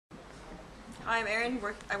I'm Erin.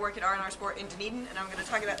 I work at R&R Sport in Dunedin, and I'm going to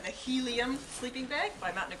talk about the Helium sleeping bag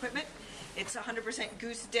by Mountain Equipment. It's 100%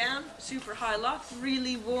 goose down, super high loft,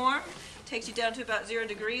 really warm. Takes you down to about 0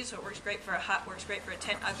 degrees, so it works great for a hut, works great for a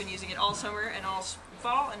tent. I've been using it all summer and all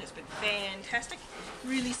fall, and it's been fantastic.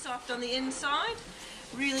 Really soft on the inside.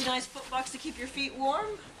 Really nice foot box to keep your feet warm,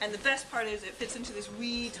 and the best part is it fits into this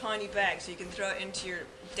wee tiny bag, so you can throw it into your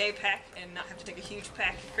day pack and not have to take a huge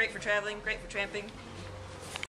pack. Great for traveling, great for tramping.